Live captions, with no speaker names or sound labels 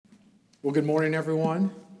Well, good morning,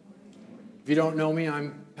 everyone. If you don't know me,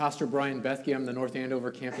 I'm Pastor Brian Bethke. I'm the North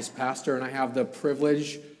Andover campus pastor, and I have the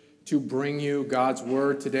privilege to bring you God's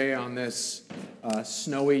Word today on this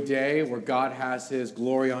snowy day where God has His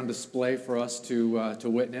glory on display for us to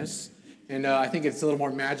witness. And I think it's a little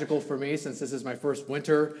more magical for me since this is my first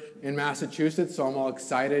winter in Massachusetts, so I'm all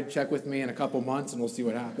excited. Check with me in a couple months, and we'll see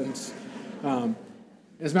what happens.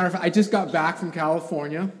 As a matter of fact, I just got back from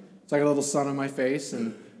California, so I got a little sun on my face,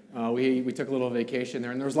 and we took a little vacation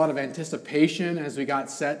there, and there was a lot of anticipation as we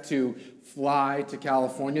got set to fly to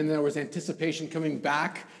California, and there was anticipation coming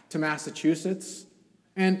back to Massachusetts.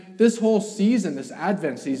 And this whole season, this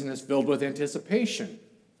Advent season, is filled with anticipation.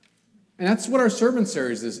 And that's what our sermon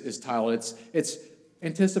series is titled. It's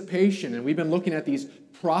anticipation, and we've been looking at these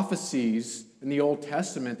prophecies in the Old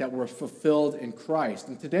Testament that were fulfilled in Christ.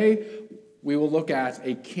 And today, we will look at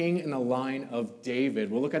a king in the line of David.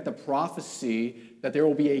 We'll look at the prophecy that there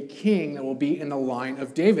will be a king that will be in the line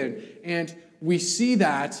of David. And we see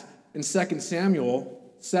that in 2 Samuel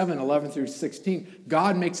 7:11 through 16.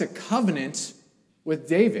 God makes a covenant with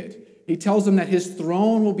David. He tells him that his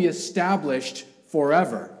throne will be established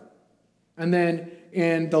forever. And then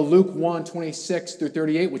in the Luke 1:26 through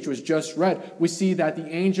 38, which was just read, we see that the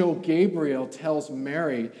angel Gabriel tells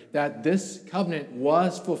Mary that this covenant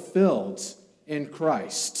was fulfilled in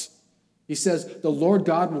Christ. He says, the Lord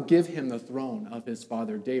God will give him the throne of his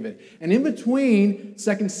father David. And in between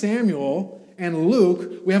 2 Samuel and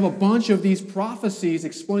Luke, we have a bunch of these prophecies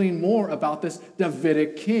explaining more about this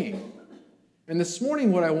Davidic king. And this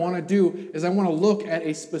morning, what I want to do is I want to look at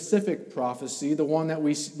a specific prophecy, the one that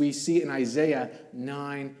we see in Isaiah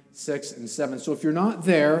 9, 6, and 7. So if you're not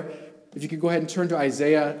there, if you could go ahead and turn to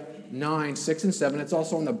Isaiah 9, 6, and 7. It's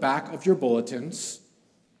also on the back of your bulletins.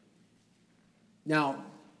 Now,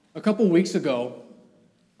 a couple weeks ago,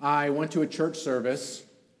 I went to a church service,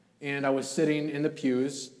 and I was sitting in the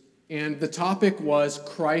pews, and the topic was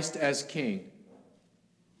Christ as King.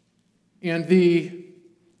 And the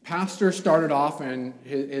pastor started off in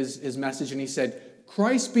his message, and he said,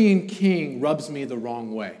 Christ being king rubs me the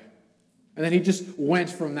wrong way. And then he just went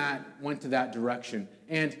to that direction.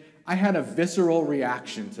 And I had a visceral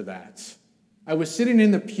reaction to that. I was sitting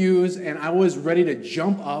in the pews, and I was ready to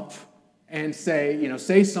jump up and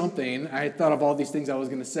say something. I had thought of all these things I was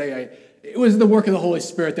going to say. It was the work of the Holy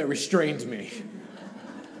Spirit that restrained me.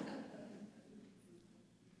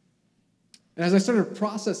 And as I started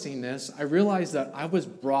processing this, I realized that I was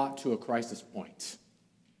brought to a crisis point.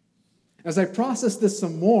 As I processed this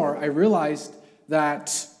some more, I realized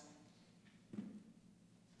that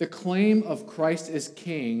the claim of Christ as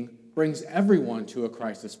King brings everyone to a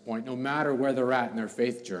crisis point, no matter where they're at in their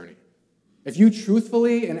faith journey. If you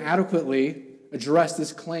truthfully and adequately address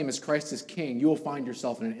this claim as Christ as King, you will find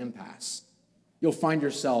yourself in an impasse. You'll find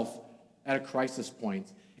yourself at a crisis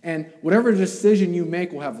point. And whatever decision you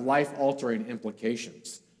make will have life-altering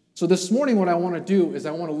implications. So this morning, what I want to do is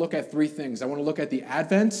I want to look at three things. I want to look at the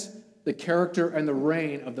advent, the character, and the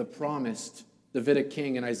reign of the promised Davidic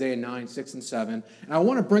king in Isaiah 9, 6, and 7. And I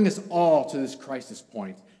want to bring us all to this crisis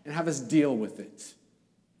point and have us deal with it.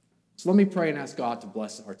 So let me pray and ask God to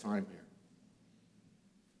bless our time here.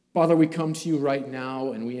 Father, we come to you right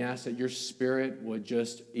now, and we ask that your Spirit would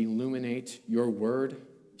just illuminate your word.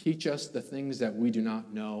 Teach us the things that we do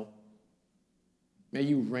not know. May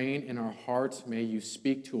you reign in our hearts. May you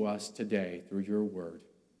speak to us today through your word,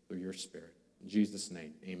 through your Spirit. In Jesus'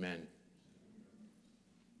 name, amen.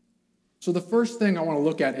 So the first thing I want to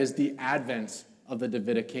look at is the advent of the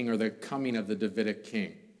Davidic king, or the coming of the Davidic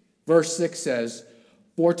king. Verse 6 says,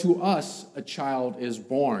 "For to us a child is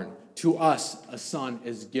born, to us a son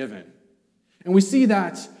is given." And we see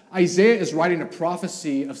that Isaiah is writing a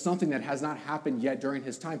prophecy of something that has not happened yet during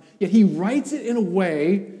his time, yet he writes it in a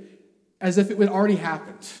way as if it had already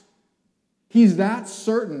happened. He's that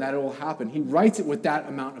certain that it will happen. He writes it with that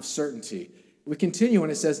amount of certainty. We continue,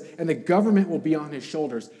 and it says, "And the government will be on his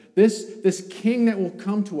shoulders." This king that will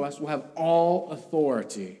come to us will have all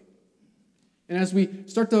authority. And as we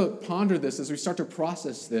start to ponder this, as we start to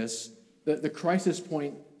process this, the crisis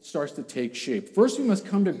point starts to take shape. First, we must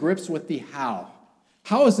come to grips with the how.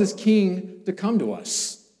 How is this king to come to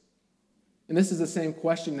us? And this is the same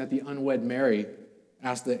question that the unwed Mary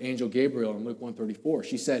asked the angel Gabriel in Luke 1:34.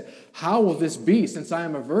 She said, "How will this be since I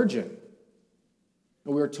am a virgin?"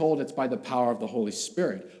 And we are told it's by the power of the Holy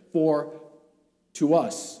Spirit. For to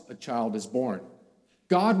us a child is born.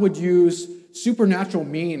 God would use supernatural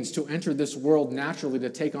means to enter this world naturally to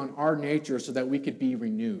take on our nature so that we could be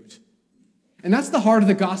renewed. And that's the heart of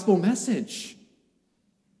the gospel message.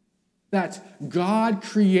 That God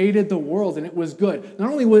created the world and it was good.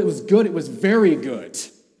 Not only was it good, it was very good.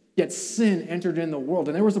 Yet sin entered in the world,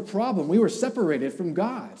 and there was a problem. We were separated from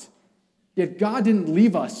God. Yet God didn't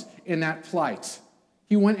leave us in that plight.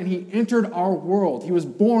 He went and he entered our world. He was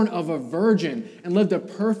born of a virgin and lived a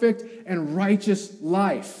perfect and righteous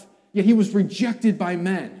life. Yet he was rejected by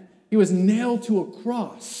men. He was nailed to a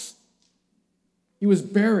cross. He was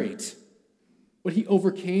buried. But he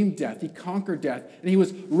overcame death. He conquered death, and he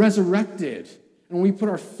was resurrected. And when we put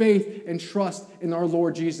our faith and trust in our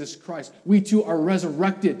Lord Jesus Christ, we too are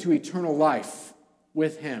resurrected to eternal life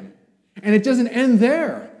with him. And it doesn't end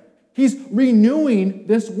there. He's renewing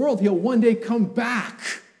this world. He'll one day come back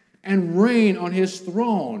and reign on his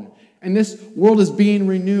throne. And this world is being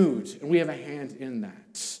renewed, and we have a hand in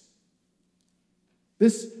that.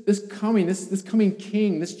 This coming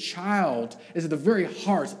king, this child, is at the very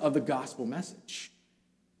heart of the gospel message.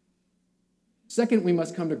 Second, we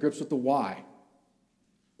must come to grips with the why.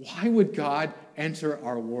 Why would God enter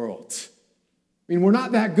our world? I mean, we're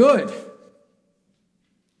not that good.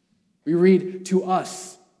 We read, to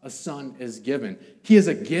us a son is given. He is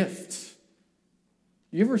a gift.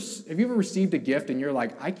 Have you ever received a gift and you're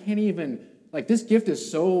like, I can't even, like, this gift is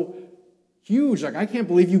so huge. Like, I can't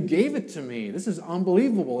believe you gave it to me. This is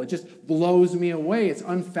unbelievable. It just blows me away. It's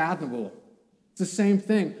unfathomable. It's the same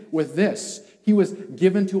thing with this. He was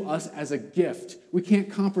given to us as a gift. We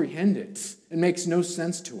can't comprehend it. It makes no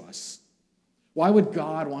sense to us. Why would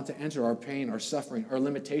God want to enter our pain, our suffering, our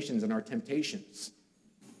limitations, and our temptations?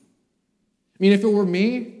 I mean, if it were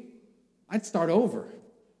me, I'd start over.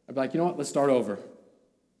 I'd be like, you know what? Let's start over.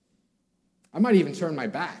 I might even turn my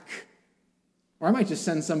back. Or I might just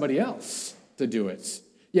send somebody else to do it.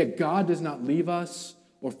 Yet God does not leave us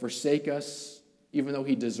or forsake us, even though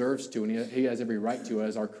he deserves to, and he has every right to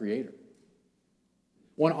as our creator.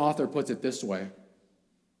 One author puts it this way: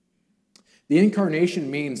 the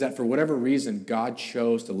incarnation means that for whatever reason, God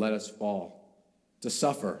chose to let us fall, to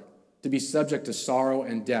suffer, to be subject to sorrow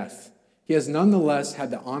and death. He has nonetheless had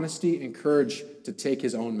the honesty and courage to take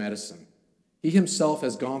his own medicine. He himself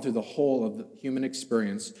has gone through the whole of the human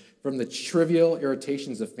experience, from the trivial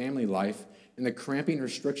irritations of family life and the cramping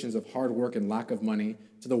restrictions of hard work and lack of money,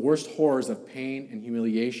 to the worst horrors of pain and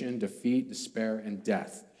humiliation, defeat, despair, and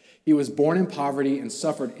death. He was born in poverty and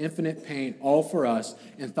suffered infinite pain, all for us,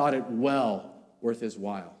 and thought it well worth his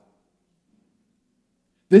while.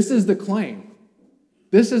 This is the claim.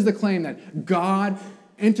 This is the claim that God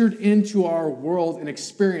entered into our world and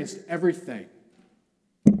experienced everything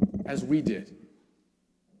as we did.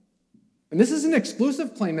 And this is an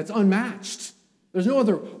exclusive claim that's unmatched. There's no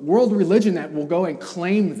other world religion that will go and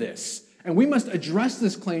claim this. And we must address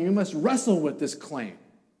this claim. We must wrestle with this claim.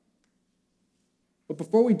 But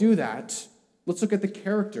before we do that, let's look at the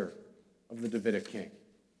character of the Davidic king.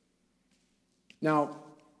 Now,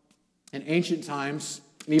 in ancient times,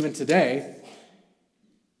 and even today,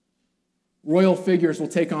 royal figures will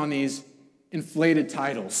take on these inflated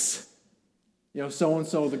titles. You know,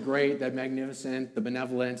 so-and-so the great, the magnificent, the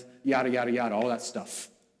benevolent, yada, yada, yada, all that stuff.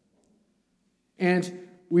 And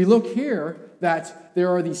we look here that there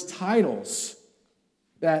are these titles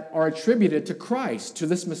that are attributed to Christ, to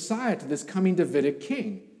this Messiah, to this coming Davidic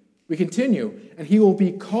king. We continue, and he will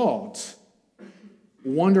be called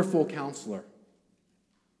Wonderful Counselor.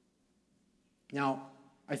 Now,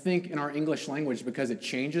 I think in our English language, because it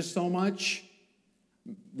changes so much,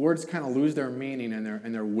 words kind of lose their meaning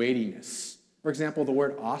and their weightiness. For example, the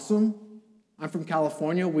word awesome. I'm from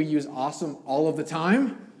California. We use awesome all of the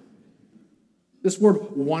time. This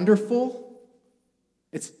word wonderful,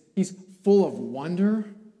 he's full of wonder.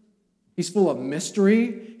 He's full of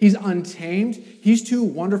mystery. He's untamed. He's too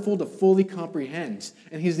wonderful to fully comprehend.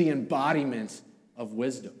 And he's the embodiment of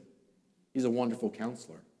wisdom. He's a wonderful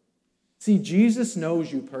counselor. See, Jesus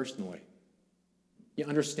knows you personally. He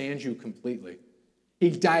understands you completely. He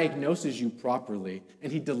diagnoses you properly,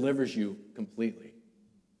 and he delivers you completely.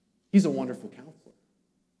 He's a wonderful counselor.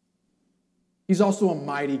 He's also a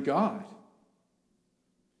mighty God.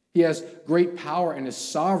 He has great power and is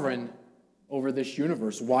sovereign over this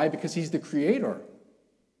universe. Why? Because he's the creator.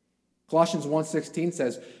 Colossians 1:16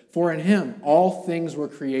 says, "For in him all things were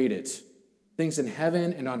created, things in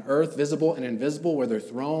heaven and on earth, visible and invisible, whether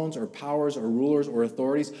thrones or powers or rulers or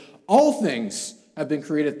authorities. All things have been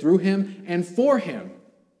created through him and for him."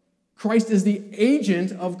 Christ is the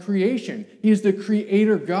agent of creation. He is the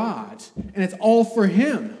creator God, and it's all for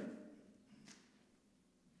him.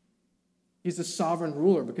 He's the sovereign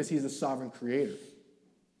ruler because he's the sovereign creator.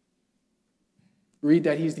 Read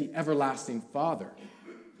that he's the everlasting Father.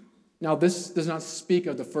 Now, this does not speak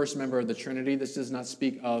of the first member of the Trinity. This does not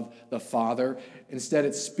speak of the Father. Instead,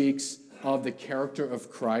 it speaks of the character of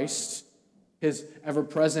Christ, his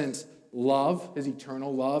ever-present love, his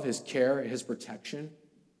eternal love, his care, his protection,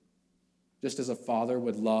 just as a father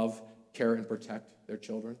would love, care, and protect their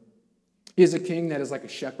children. He is a king that is like a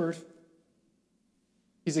shepherd.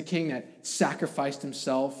 He's a king that sacrificed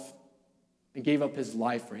himself and gave up his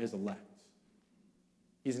life for his elect.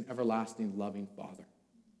 He's an everlasting, loving Father.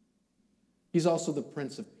 He's also the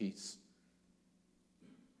Prince of Peace.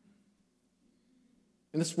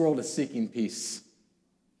 And this world is seeking peace.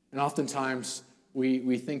 And oftentimes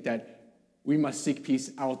we think that we must seek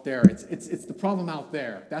peace out there. It's the problem out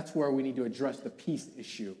there. That's where we need to address the peace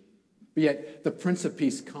issue. But yet the Prince of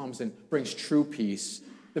Peace comes and brings true peace,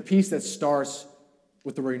 the peace that starts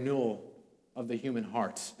with the renewal of the human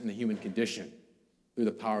heart and the human condition through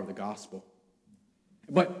the power of the gospel.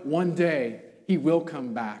 But one day, he will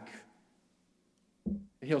come back, and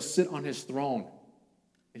he'll sit on his throne,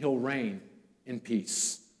 and he'll reign in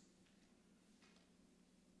peace.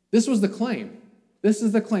 This was the claim. This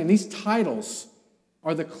is the claim. These titles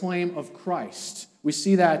are the claim of Christ. We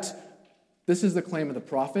see that this is the claim of the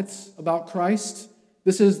prophets about Christ.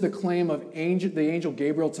 This is the claim of the angel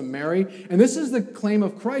Gabriel to Mary. And this is the claim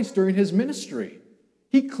of Christ during his ministry.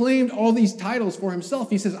 He claimed all these titles for himself.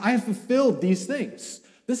 He says, I have fulfilled these things.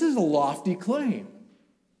 This is a lofty claim.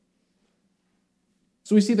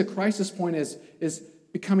 So we see the crisis point is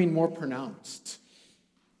becoming more pronounced.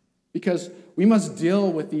 Because we must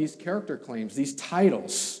deal with these character claims, these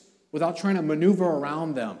titles, without trying to maneuver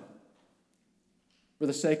around them for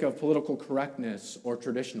the sake of political correctness or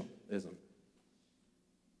traditionalism.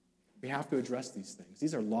 We have to address these things.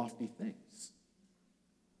 These are lofty things.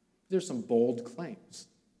 These are some bold claims.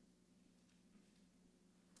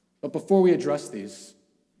 But before we address these,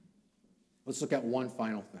 let's look at one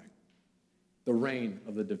final thing: the reign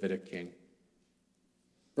of the Davidic king.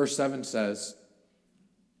 Verse 7 says,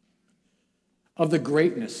 of the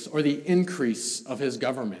greatness or the increase of his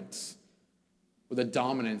government, or the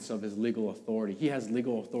dominance of his legal authority. He has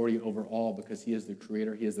legal authority over all because he is the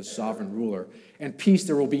creator, he is the sovereign ruler. And peace,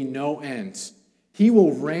 there will be no end. He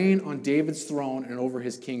will reign on David's throne and over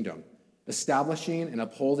his kingdom, establishing and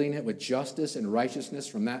upholding it with justice and righteousness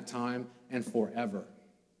from that time and forever.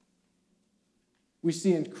 We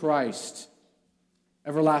see in Christ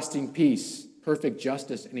everlasting peace, perfect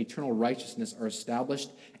justice, and eternal righteousness are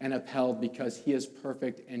established and upheld because he is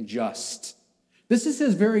perfect and just. This is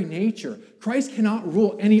his very nature. Christ cannot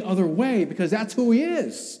rule any other way because that's who he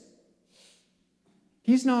is.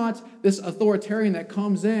 He's not this authoritarian that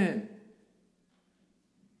comes in.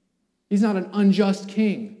 He's not an unjust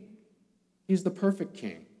king. He's the perfect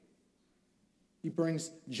king. He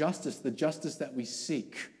brings justice, the justice that we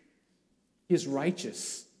seek. He is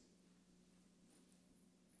righteous.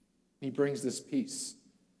 He brings this peace.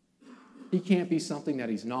 He can't be something that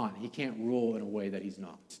he's not. He can't rule in a way that he's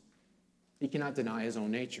not. He cannot deny his own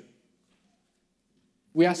nature.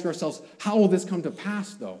 We ask ourselves, how will this come to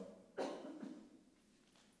pass, though?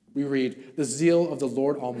 We read, the zeal of the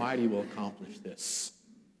Lord Almighty will accomplish this.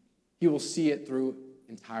 He will see it through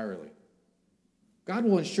entirely. God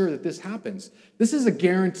will ensure that this happens. This is a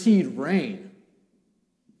guaranteed reign.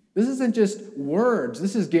 This isn't just words.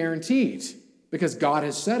 This is guaranteed because God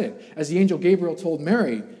has said it. As the angel Gabriel told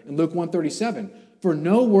Mary in Luke 1:37, for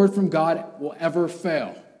no word from God will ever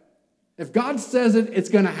fail. If God says it, it's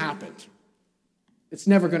going to happen. It's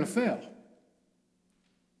never going to fail.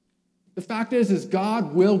 The fact is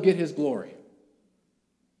God will get his glory.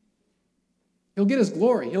 He'll get his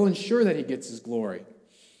glory. He'll ensure that he gets his glory.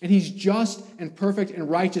 And he's just and perfect and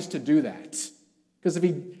righteous to do that. Because if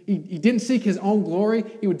he didn't seek his own glory,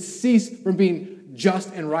 he would cease from being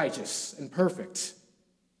just and righteous and perfect.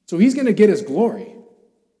 So he's going to get his glory.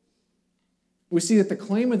 We see that the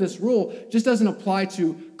claim of this rule just doesn't apply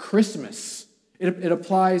to Christmas. It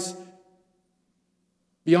applies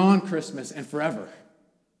beyond Christmas and forever.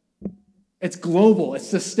 It's global. It's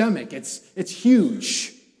systemic. It's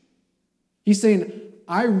huge. He's saying,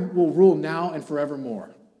 I will rule now and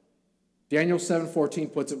forevermore. Daniel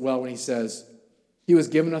 7:14 puts it well when he says, he was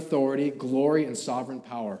given authority, glory, and sovereign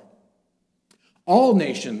power. All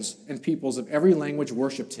nations and peoples of every language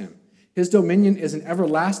worshipped him. His dominion is an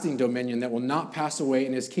everlasting dominion that will not pass away,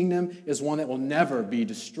 and his kingdom is one that will never be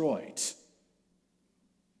destroyed.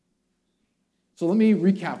 So let me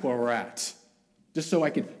recap where we're at, just so I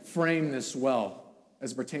could frame this well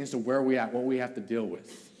as it pertains to where we're at, what we have to deal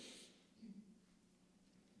with.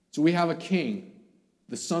 So we have a king,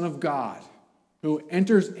 the Son of God, who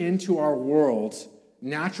enters into our world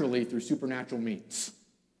naturally through supernatural means.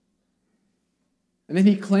 And then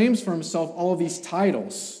he claims for himself all of these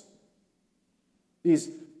titles, these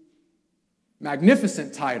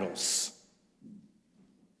magnificent titles.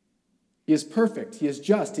 He is perfect. He is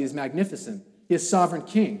just. He is magnificent. He is sovereign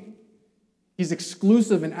king. He's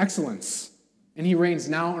exclusive in excellence, and he reigns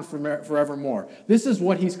now and forevermore. This is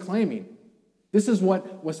what he's claiming. This is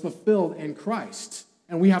what was fulfilled in Christ,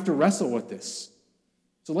 and we have to wrestle with this.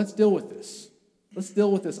 So let's deal with this. Let's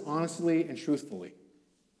deal with this honestly and truthfully.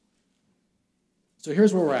 So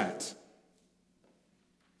here's where we're at.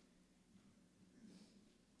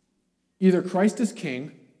 Either Christ is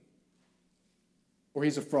king or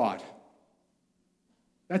he's a fraud.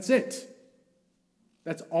 That's it.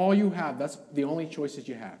 That's all you have. That's the only choices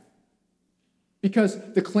you have. Because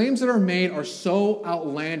the claims that are made are so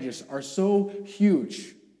outlandish, are so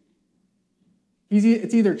huge.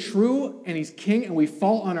 It's either true and he's king and we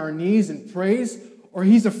fall on our knees in praise, or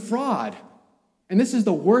he's a fraud. And this is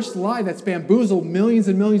the worst lie that's bamboozled millions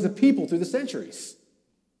and millions of people through the centuries.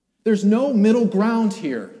 There's no middle ground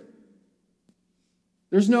here.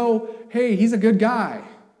 There's no, hey, he's a good guy.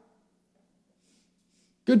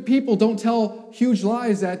 Good people don't tell huge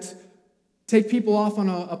lies that take people off on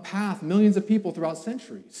a path, millions of people throughout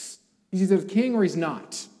centuries. He's either the king or he's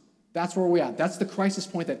not. That's where we're at. That's the crisis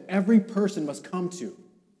point that every person must come to.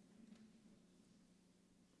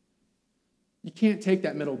 You can't take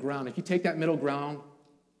that middle ground. If you take that middle ground,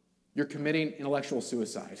 you're committing intellectual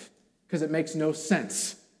suicide because it makes no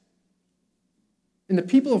sense. And the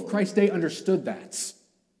people of Christ's day understood that.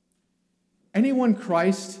 Anyone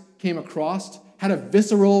Christ came across had a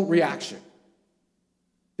visceral reaction.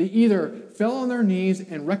 They either fell on their knees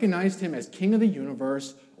and recognized him as king of the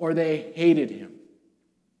universe, or they hated him.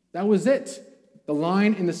 That was it. The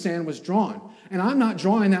line in the sand was drawn. And I'm not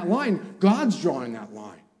drawing that line. God's drawing that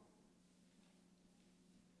line.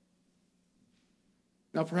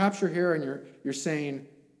 Now, perhaps you're here and you're saying,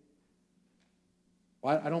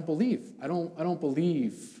 well, I don't believe. I don't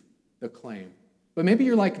believe the claim. But maybe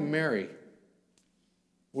you're like Mary,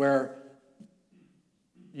 where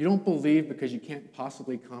you don't believe because you can't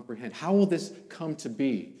possibly comprehend. How will this come to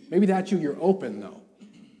be? Maybe that's you. You're open, though.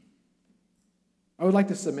 I would like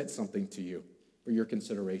to submit something to you for your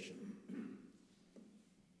consideration.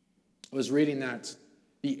 I was reading that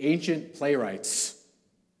the ancient playwrights,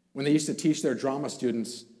 when they used to teach their drama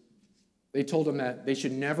students, they told them that they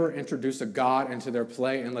should never introduce a god into their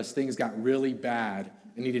play unless things got really bad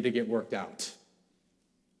and needed to get worked out.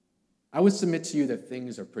 I would submit to you that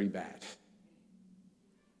things are pretty bad.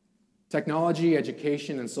 Technology,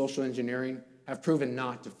 education, and social engineering have proven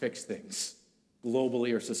not to fix things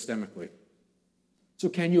globally or systemically. So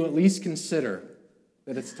can you at least consider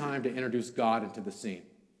that it's time to introduce God into the scene?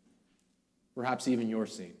 Perhaps even your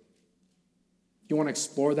scene. If you want to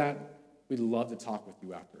explore that, we'd love to talk with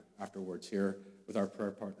you afterwards here with our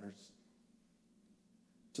prayer partners.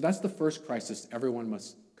 So that's the first crisis everyone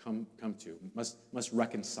must come to, must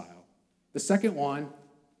reconcile. The second one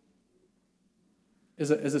is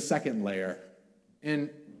a second layer. And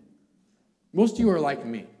most of you are like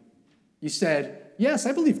me. You said, yes,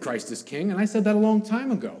 I believe Christ is king, and I said that a long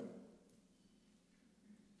time ago.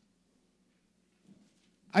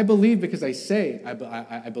 I believe because I say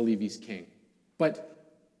I believe he's king. But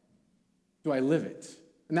do I live it?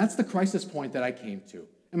 And that's the crisis point that I came to.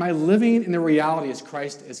 Am I living in the reality as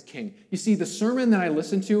Christ as king? You see, the sermon that I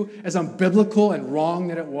listened to, as unbiblical and wrong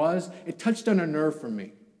that it was, it touched on a nerve for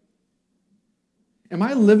me. Am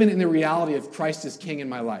I living in the reality of Christ as king in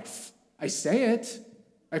my life? I say it.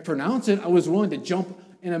 I pronounce it. I was willing to jump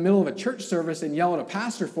in the middle of a church service and yell at a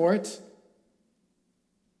pastor for it.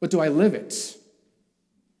 But do I live it?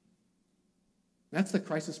 That's the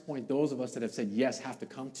crisis point those of us that have said yes have to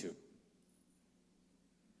come to.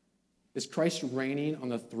 Is Christ reigning on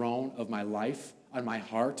the throne of my life, on my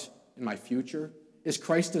heart, and my future? Is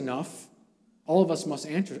Christ enough? All of us must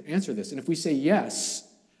answer this. And if we say yes,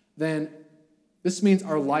 then this means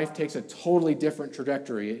our life takes a totally different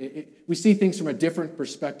trajectory. We see things from a different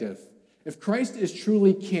perspective. If Christ is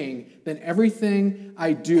truly king, then everything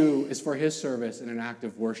I do is for his service and an act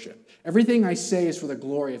of worship. Everything I say is for the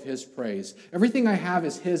glory of his praise. Everything I have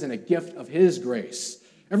is his and a gift of his grace.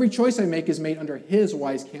 Every choice I make is made under his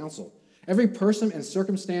wise counsel. Every person and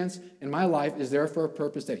circumstance in my life is there for a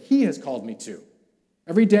purpose that he has called me to.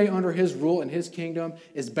 Every day under his rule and his kingdom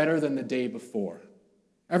is better than the day before.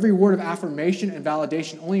 Every word of affirmation and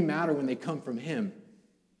validation only matter when they come from him.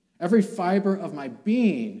 Every fiber of my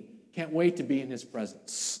being can't wait to be in his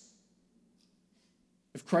presence.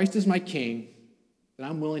 If Christ is my king, then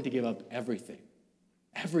I'm willing to give up everything.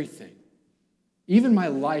 Everything. Even my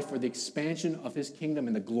life for the expansion of his kingdom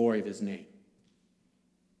and the glory of his name.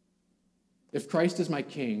 If Christ is my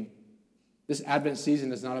king, this Advent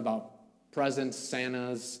season is not about presents,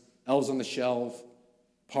 Santas, elves on the shelf,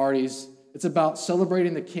 parties. It's about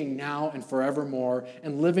celebrating the King now and forevermore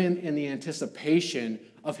and living in the anticipation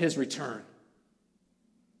of his return.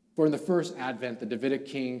 For in the first advent, the Davidic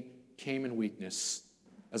king came in weakness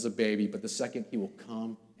as a baby, but the second he will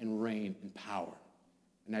come and reign in power.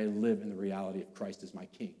 And I live in the reality of Christ as my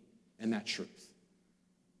king and that truth.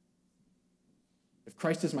 If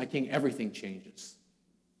Christ is my king, everything changes.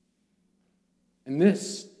 And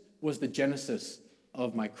this was the genesis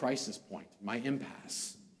of my crisis point, my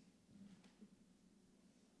impasse.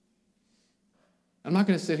 I'm not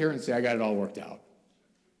going to sit here and say I got it all worked out.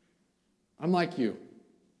 I'm like you.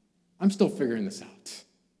 I'm still figuring this out.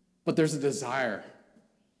 But there's a desire.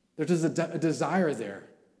 There's a desire there.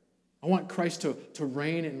 I want Christ to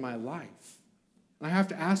reign in my life. And I have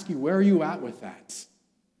to ask you, where are you at with that?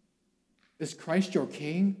 Is Christ your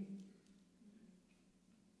king?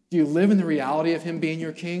 Do you live in the reality of him being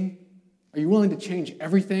your king? Are you willing to change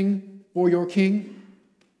everything for your king?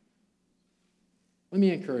 Let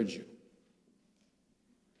me encourage you.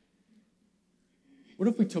 What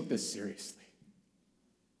if we took this seriously?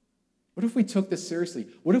 What if we took this seriously?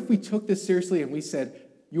 What if we took this seriously and we said,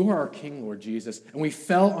 you are our king, Lord Jesus, and we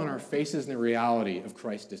fell on our faces in the reality of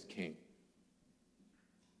Christ as king?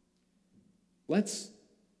 Why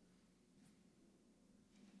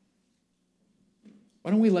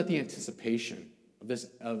don't we let the anticipation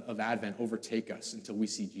of Advent overtake us until we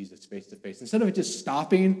see Jesus face to face? Instead of it just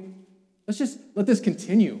stopping, let's just let this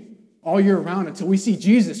continue all year round until we see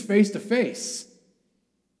Jesus face to face.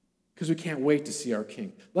 Because we can't wait to see our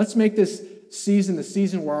King. Let's make this season the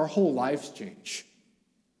season where our whole lives change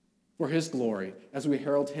for his glory as we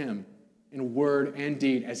herald him in word and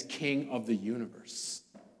deed as King of the universe.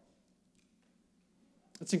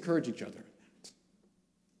 Let's encourage each other in that.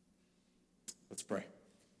 Let's pray.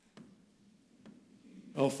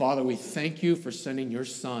 Oh, Father, we thank you for sending your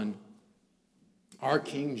Son, our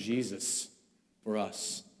King Jesus, for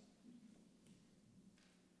us.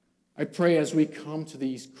 I pray as we come to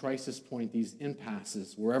these crisis points, these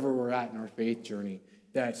impasses, wherever we're at in our faith journey,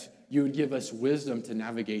 that you would give us wisdom to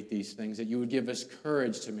navigate these things, that you would give us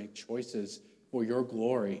courage to make choices for your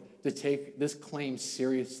glory, to take this claim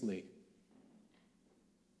seriously.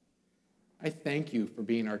 I thank you for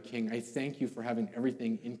being our King. I thank you for having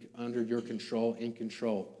everything under your control, in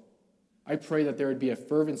control. I pray that there would be a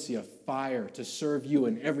fervency, a fire to serve you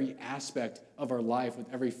in every aspect of our life, with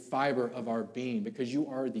every fiber of our being, because you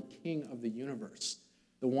are the King of the universe,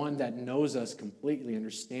 the one that knows us completely,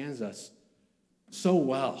 understands us so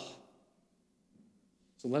well.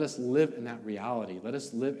 So let us live in that reality. Let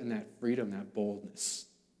us live in that freedom, that boldness.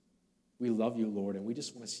 We love you, Lord, and we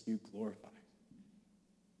just want to see you glorified.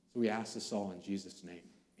 So we ask this all in Jesus' name.